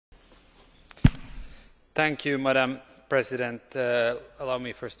Thank you, Madam President. Allow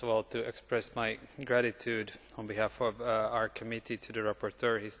me first of all to express my gratitude on behalf of our committee to the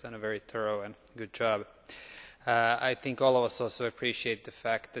rapporteur. He has done a very thorough and good job. I think all of us also appreciate the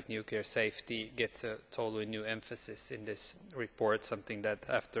fact that nuclear safety gets a totally new emphasis in this report, something that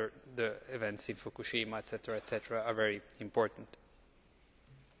after the events in Fukushima, etc., are very important.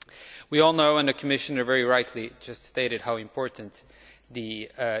 We all know, and the Commissioner very rightly just stated, how important the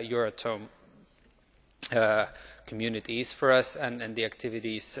Euratom community is for us, and the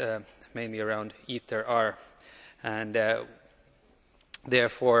activities mainly around ITER are. And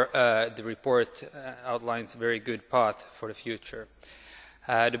therefore, the report outlines a very good path for the future.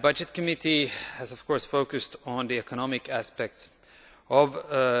 The Budget Committee has, of course, focused on the economic aspects of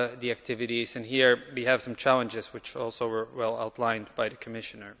the activities, and here we have some challenges which also were well outlined by the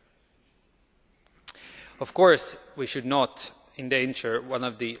Commissioner. Of course, we should not endanger one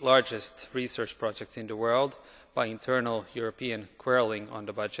of the largest research projects in the world by internal European quarrelling on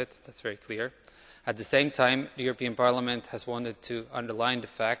the budget. That is very clear. At the same time, the European Parliament has wanted to underline the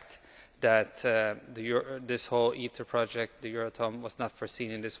fact that this whole ITER project, the Euratom, was not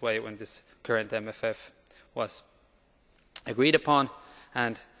foreseen in this way when this current MFF was agreed upon,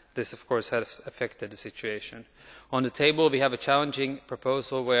 and this of course has affected the situation. On the table we have a challenging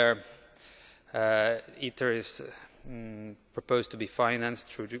proposal where ITER is proposed to be financed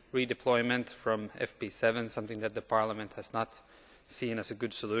through redeployment from FP7, something that the Parliament has not seen as a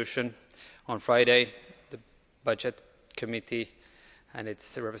good solution. On Friday, the Budget Committee and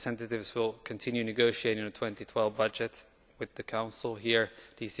its representatives will continue negotiating the 2012 budget with the Council. Here,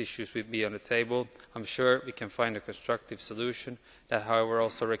 these issues will be on the table. I am sure we can find a constructive solution that, however,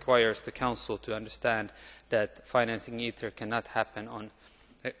 also requires the Council to understand that financing ITER cannot happen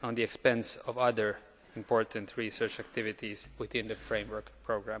on the expense of other important research activities within the framework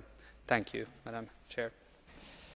programme. Thank you, Madam Chair.